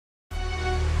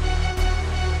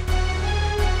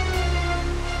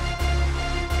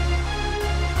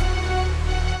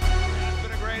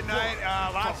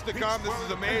to come. This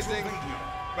is amazing.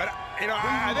 But, you know,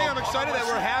 I think I'm excited that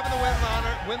we're having the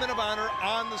Women of Honor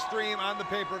on the stream, on the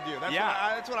pay-per-view.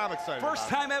 That's what I'm excited about. First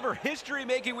time ever history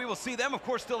making. We will see them, of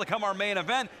course, still to come our main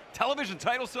event. Television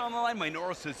title still on the line.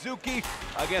 Minoru Suzuki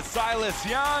against Silas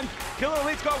Young. Killer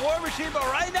Elite's got War Machine, but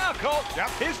right now, Colt,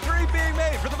 history being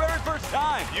made for the very first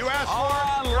time. You asked for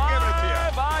it, we're giving it to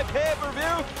you. By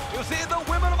pay-per-view, you'll see the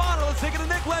Women of Honor. Let's take it to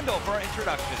Nick Lendl for our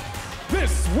introduction.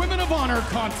 This Women of Honor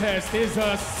contest is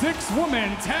a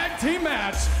 6-woman tag team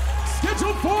match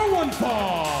scheduled for one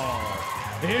fall.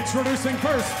 Introducing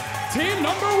first, team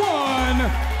number 1,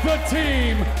 the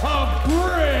team of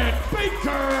Britt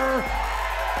Baker,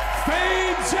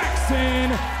 Faye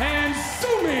Jackson, and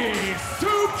Sumie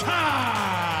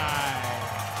Sakai.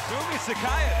 Sumie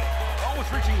Sakai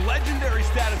almost reaching legendary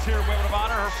status here in Women of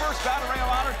Honor. Her first bout of Ring of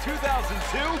Honor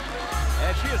 2002,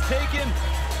 and she has taken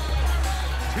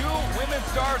 2 women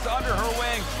stars under her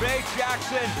wing, Faye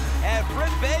Jackson and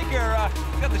Britt Baker.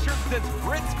 Got the shirt that says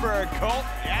Britsburg, Colt.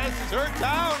 Yeah, this is her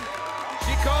town.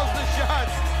 She calls the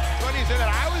shots. Funny you say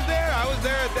that. I was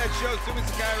there at that show. Sumie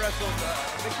Sakai wrestled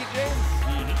Mickie James,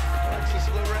 Alexis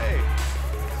LeRae.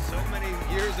 So many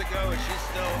years ago, and she's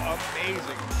still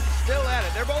amazing. Still at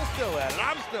it. They're both still at it.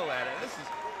 I'm still at it. This is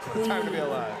what a time to be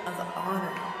alive. Of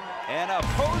Honor. And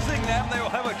opposing them, they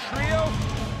will have a trio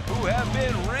who have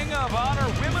been Ring of Honor,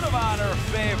 Women of Honor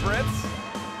favorites.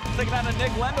 Taking on to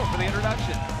Nick Lendl for the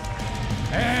introduction.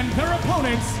 And their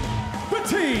opponents, the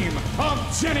team of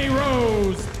Jenny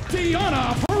Rose,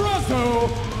 Deonna Purrazzo,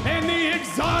 and the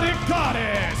exotic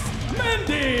goddess,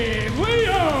 Mandy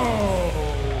Leo.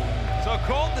 So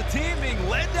Colt, the team being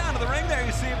led down to the ring there,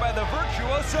 you see by the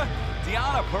virtuosa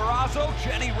Deonna Purrazzo,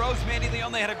 Jenny Rose, Mandy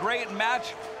Leon. They had a great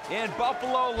match in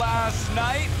Buffalo last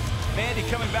night. Mandy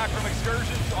coming back from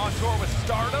excursions on tour with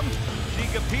Stardom. She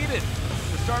competed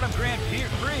the Stardom Grand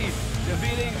Prix,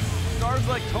 defeating stars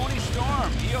like Toni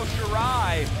Storm, Io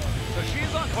Shirai. So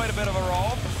she's on quite a bit of a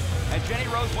roll. And Jenny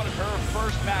Rose wanted her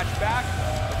first match back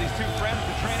with these 2 friends,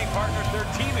 the training partners.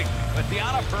 They're teaming with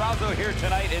Deonna Purrazzo here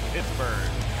tonight in Pittsburgh.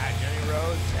 Jenny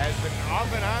Rose has been off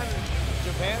and on in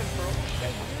Japan for over 10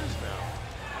 years now.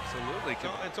 Absolutely. So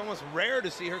it's almost rare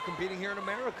to see her competing here in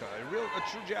America. A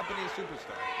true Japanese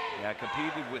superstar. Yeah,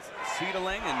 competed with Sydal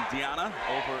and Deonna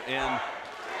over in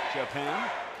Japan.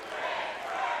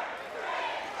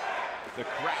 The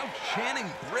crowd chanting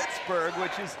Britsburg,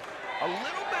 which is a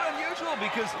little bit unusual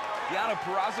because Deonna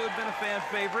Purrazzo had been a fan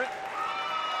favorite,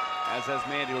 as has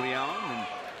Mandy Leon and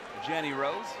Jenny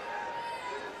Rose.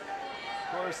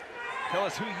 Of course, tell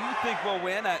us who you think will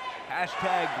win at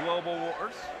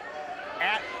 #GlobalWars.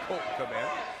 At Colt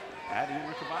Cabana. At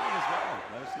Uber Cabana as well.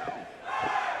 Let us know.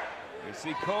 You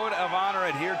see Code of Honor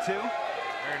adhered to.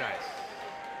 Very nice.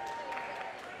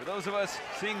 For those of us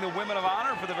seeing the Women of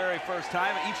Honor for the very first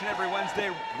time, each and every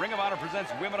Wednesday, Ring of Honor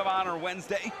presents Women of Honor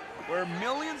Wednesday, where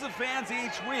millions of fans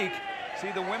each week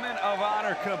see the Women of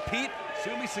Honor compete.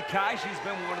 Sumie Sakai, she's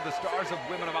been one of the stars of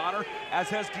Women of Honor, as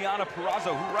has Deonna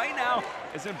Purrazzo, who right now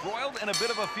is embroiled in a bit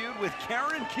of a feud with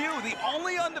Karen Q, the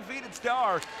only undefeated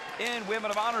star in Women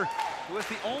of Honor, who has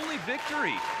the only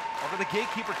victory over the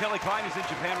gatekeeper Kelly Klein, who's in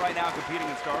Japan right now competing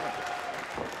in Stardom.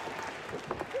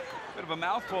 Bit of a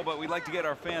mouthful, but we'd like to get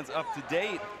our fans up to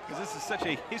date because this is such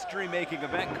a history-making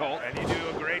event, Colt. And you do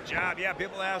a great job. Yeah,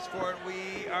 people ask for it.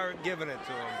 We are giving it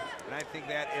to them, and I think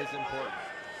that is important.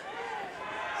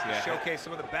 To showcase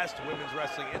some of the best women's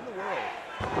wrestling in the world.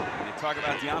 When you talk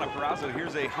about Deonna Purrazzo,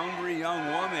 here's a hungry young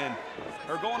woman.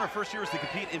 Her goal in her first year was to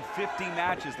compete in 50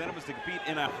 matches. Then it was to compete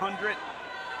in 100.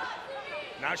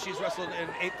 Now she's wrestled in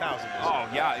 8,000. Oh,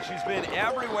 yeah. She's been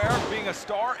everywhere, being a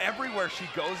star everywhere she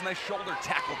goes. Nice shoulder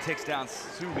tackle takes down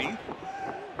Sumie.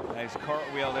 Nice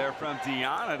cartwheel there from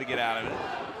Deonna to get out of it.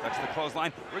 That's the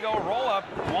clothesline. Here we go, roll up.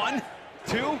 1,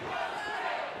 2. Look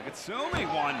at Sumie.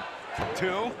 1,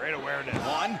 2. Great awareness.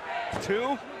 1,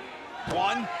 2.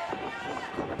 1,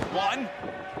 1.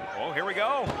 Oh, here we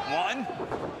go. 1.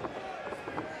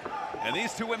 And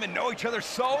these 2 women know each other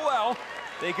so well.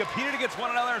 They competed against one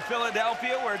another in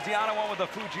Philadelphia, where Deonna won with a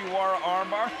Fujiwara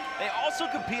armbar. They also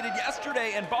competed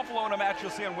yesterday in Buffalo in a match you'll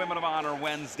see on Women of Honor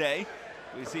Wednesday.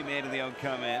 We see Mandy Leon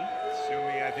come in.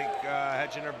 Sumie, I think,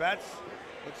 hedging her bets.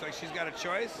 Looks like she's got a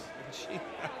choice.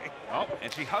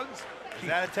 And she hugs. Is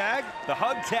that a tag? The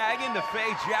hug tag into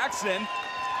Faye Jackson,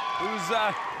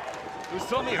 who's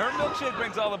told me her milkshake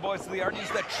brings all the boys to the yard. Use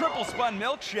that triple spun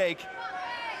milkshake.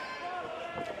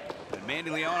 And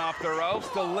Mandy Leon off the ropes,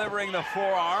 delivering the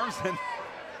forearms, and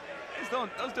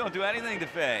those don't do anything to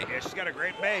Faye. Yeah, she's got a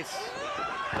great base.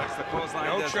 That's the clothesline.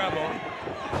 No trouble.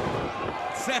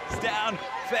 Sends down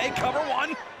Faye, cover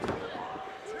 1.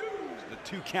 The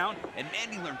 2 count. And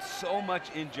Mandy learned so much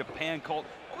in Japan, Colt.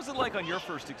 What was it like on your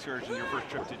first excursion, your first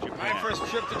trip to Japan? My first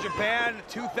trip to Japan,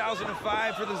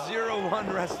 2005 for the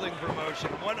 0-1 wrestling promotion.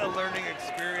 What a learning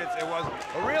experience it was.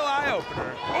 A real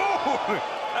eye-opener. Oh,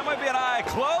 that might be an eye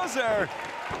closer.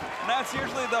 And that's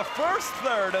usually the first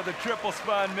third of the triple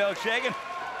spun milkshake. And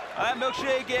that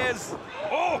milkshake is,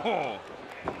 oh,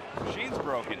 machine's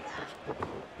broken.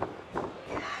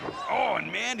 Oh, and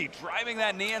Mandy driving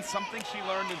that knee in, something she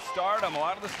learned in Stardom. A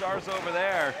lot of the stars over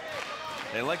there,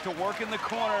 they like to work in the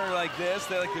corner like this.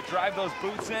 They like to drive those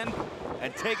boots in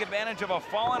and take advantage of a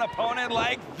fallen opponent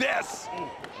like this. The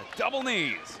double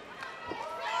knees.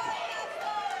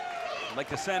 I'd like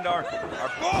to send our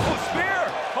oh, spear!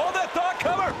 Hold that thought,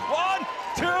 cover! 1,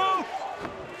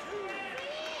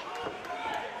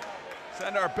 2.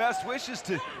 Send our best wishes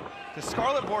to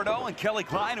Scarlett Bordeaux and Kelly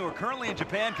Klein, who are currently in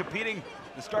Japan competing in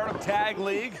the Stardom Tag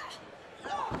League.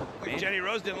 Jenny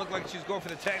Rose didn't look like she was going for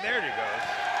the tag. There it goes.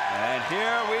 And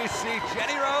here we see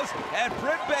Jenny Rose and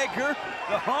Britt Baker,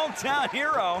 the hometown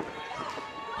hero.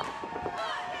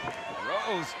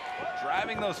 Rose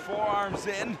driving those forearms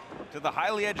in to the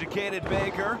highly educated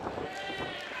Baker.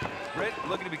 Britt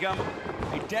looking to become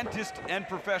a dentist and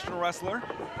professional wrestler.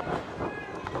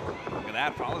 Look at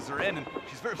that, follows her in, and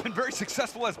she's been very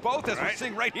successful as both, as we're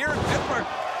seeing right here in Pittsburgh.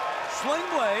 Sling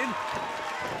blade.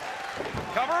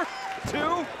 Cover,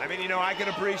 2. I mean, you know, I can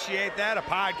appreciate that. A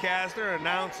podcaster, an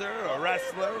announcer, a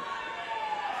wrestler.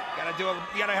 You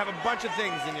gotta have a bunch of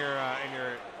things in your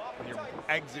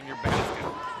eggs in your basket.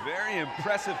 Very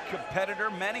impressive competitor.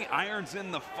 Many irons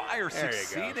in the fire,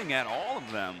 succeeding at all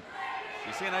of them.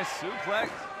 You see a nice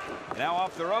suplex. Now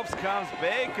off the ropes comes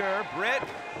Baker. Britt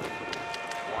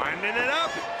winding it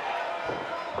up.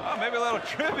 Oh, maybe a little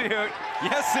tribute.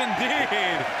 Yes,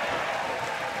 indeed.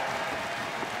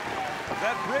 Is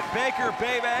that Britt Baker,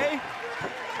 baby?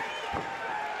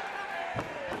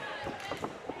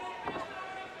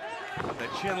 The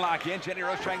chin lock in. Jenny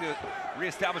Rose trying to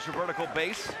reestablish a vertical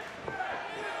base.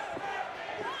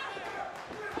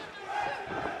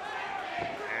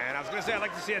 And I was gonna say, I'd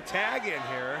like to see a tag in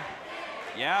here.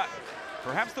 Yeah,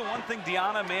 perhaps the one thing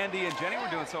Deonna, Mandy, and Jenny were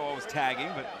doing so well was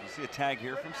tagging, but you see a tag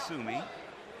here from Sumie.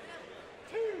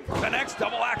 The next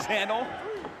double axe handle.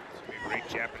 This will be a great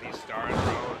Japanese star in the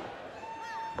road.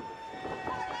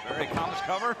 Very accomplished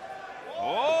cover.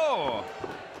 Oh!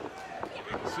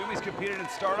 Sumie's competed in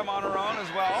Stardom on her own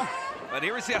as well. But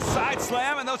here we see a side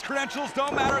slam, and those credentials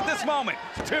don't matter at this moment.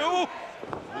 2. Ooh,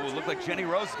 looked like Jenny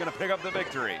Rose is gonna pick up the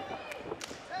victory.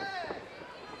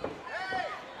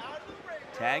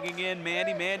 Tagging in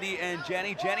Mandy and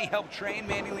Jenny. Jenny helped train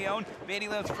Mandy Leon. Mandy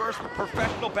Leon's first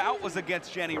professional bout was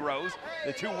against Jenny Rose.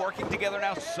 The two working together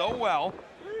now so well.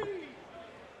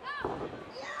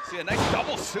 See a nice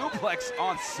double suplex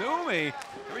on Sumie.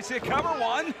 Here we see a cover,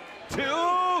 1, 2.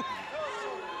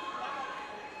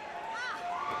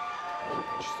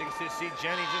 Interesting to see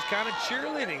Jenny just kind of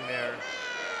cheerleading there,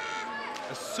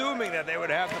 assuming that they would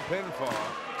have the pinfall.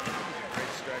 Great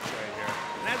stretch right here.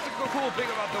 And that's the cool thing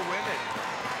about the women.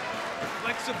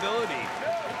 Flexibility.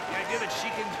 The idea that she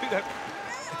can do that.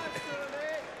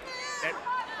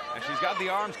 And she's got the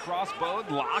arms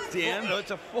crossbowed, locked in. No,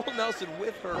 it's a full Nelson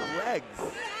with her legs.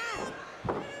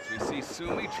 So we see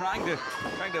Sumie trying to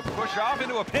push off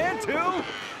into a pin, 2. Ooh.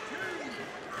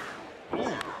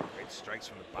 Great strikes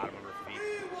from the bottom of her feet.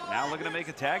 Now looking to make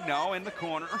a tag, no, in the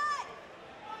corner.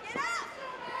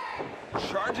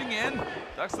 Charging in,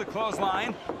 ducks the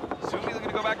clothesline. Sumie looking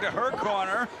to go back to her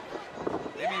corner.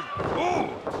 Maybe, ooh,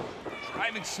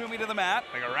 driving Sumie to the mat.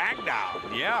 Like a rag doll.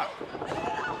 Yeah.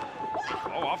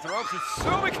 Oh, off the ropes, and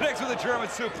Sumie connects with a German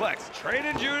suplex.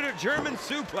 Training German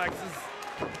suplexes.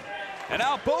 And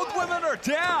now both women are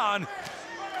down.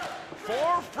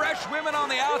 4 fresh women on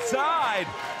the outside.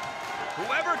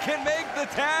 Whoever can make the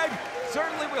tag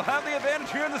certainly will have the advantage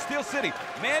here in the Steel City.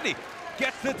 Mandy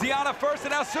gets to Deonna first,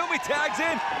 and now Sumie tags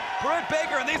in Britt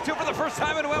Baker, and these two for the first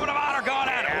time in Women of Honor going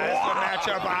at it. That's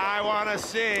the matchup I want to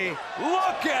see.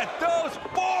 Look at those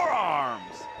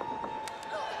forearms.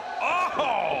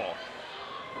 Oh!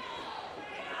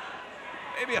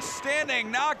 Maybe a standing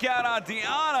knockout on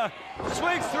Deonna.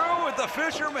 Swings through with the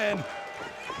Fisherman.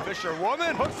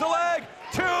 Fisherwoman hooks the leg.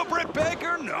 2, Britt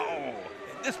Baker, no.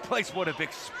 This place would have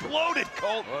exploded,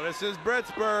 Colt. Well, this is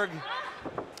Pittsburgh.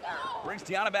 Brings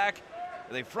Deonna back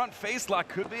with a front face lock.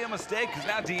 Could be a mistake, because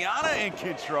now Deonna in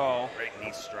control. Great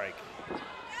knee strike.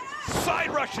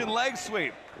 Side Russian leg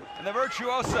sweep. And the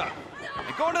Virtuosa.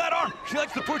 And going to that arm. She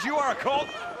likes the Fujiwara, Colt.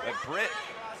 But Britt,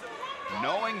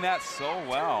 knowing that so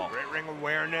well. Great ring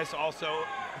awareness. Also,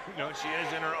 you know, she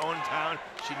is in her own town.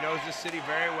 She knows the city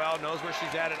very well, knows where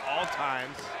she's at all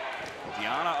times.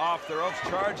 Deonna off the ropes,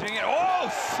 charging it. Oh,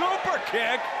 super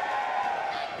kick.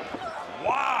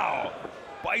 Wow.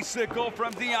 Bicycle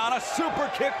from Deonna, super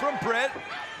kick from Britt.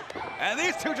 And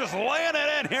these two just laying it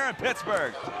in here in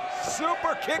Pittsburgh.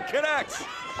 Super kick connects.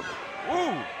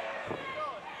 Ooh.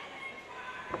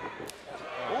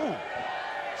 Ooh.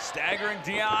 Staggering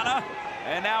Deonna.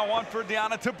 And now one for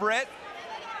Deonna to Britt.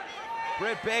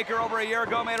 Britt Baker over a year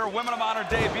ago made her Women of Honor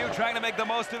debut, trying to make the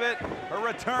most of it. Her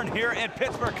return here in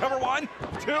Pittsburgh. Cover 1,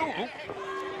 2. Ooh.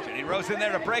 Jenny Rose in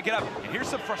there to break it up. And here's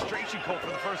some frustration, Cole, for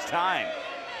the first time.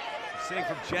 Seeing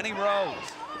from Jenny Rose.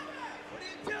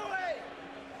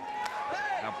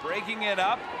 Now breaking it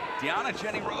up. Deonna and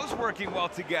Jenny Rose working well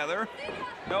together.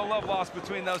 No love lost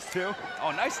between those two.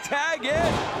 Oh, nice tag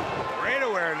in. Great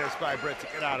awareness by Britt to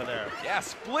get out of there. Yeah,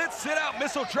 split sit-out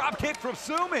missile drop kick from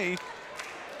Sumie.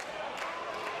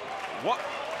 What?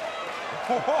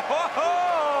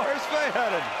 Where's Faye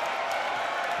headed?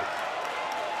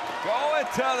 Going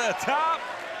to the top.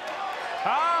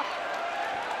 Huh?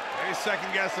 Maybe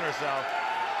second guessing herself.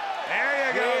 There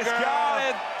you go, He's girl. got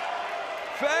it.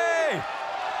 Faye.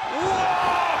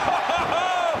 Whoa!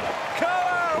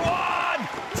 Cover 1,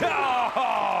 2.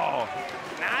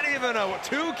 Not even a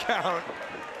 2 count.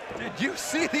 Did you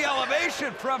see the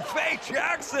elevation from Faye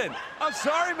Jackson? I'm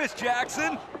sorry, Miss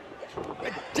Jackson.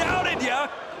 I doubted ya.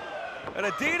 And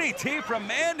a DDT from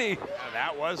Mandy. Yeah,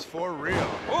 that was for real.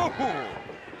 Ooh.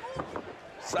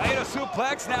 Saito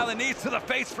suplex, now the knees to the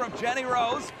face from Jenny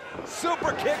Rose.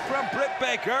 Super kick from Britt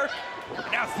Baker.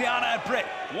 Now it's Deonna and Britt.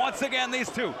 Once again, these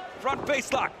two. Front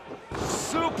face lock.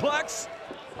 Suplex.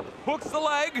 Hooks the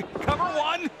leg. Cover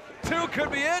 1, 2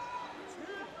 could be it.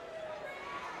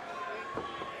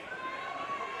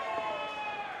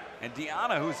 And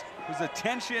Deonna, whose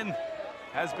attention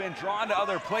has been drawn to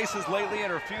other places lately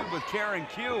in her feud with Karen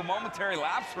Q. Momentary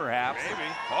lapse, perhaps. Maybe.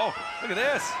 Oh, look at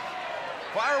this.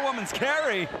 Firewoman's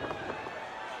carry.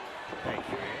 Thank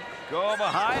you, Ian. Go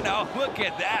behind. Oh, look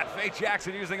at that. Faye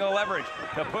Jackson using a leverage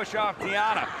to push off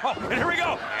Deonna. Oh, and here we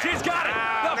go. She's got it.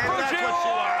 The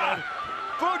Fujiwara.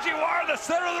 Fujiwara, the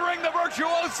center of the ring, the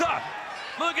virtuosa.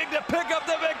 Looking to pick up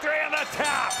the victory on the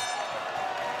tap.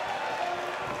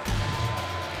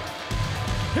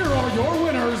 Here are your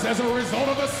winners as a result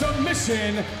of a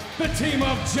submission. The team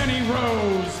of Jenny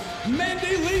Rose,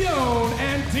 Mandy Leon,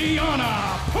 and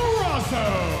Deonna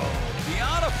Purrazzo.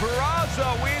 Deonna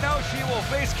Purrazzo, we know she will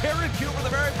face Karen Q for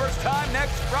the very first time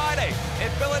next Friday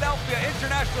in Philadelphia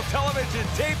International Television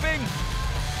taping.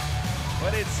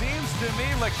 But it seems to me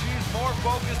like she's more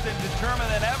focused and determined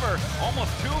than ever.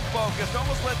 Almost too focused,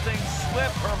 almost let things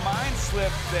slip. Her mind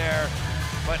slipped there.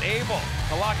 But able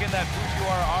to lock in that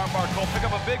Fujiwara armbar. Cole, pick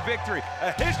up a big victory,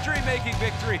 a history-making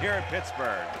victory here in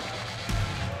Pittsburgh.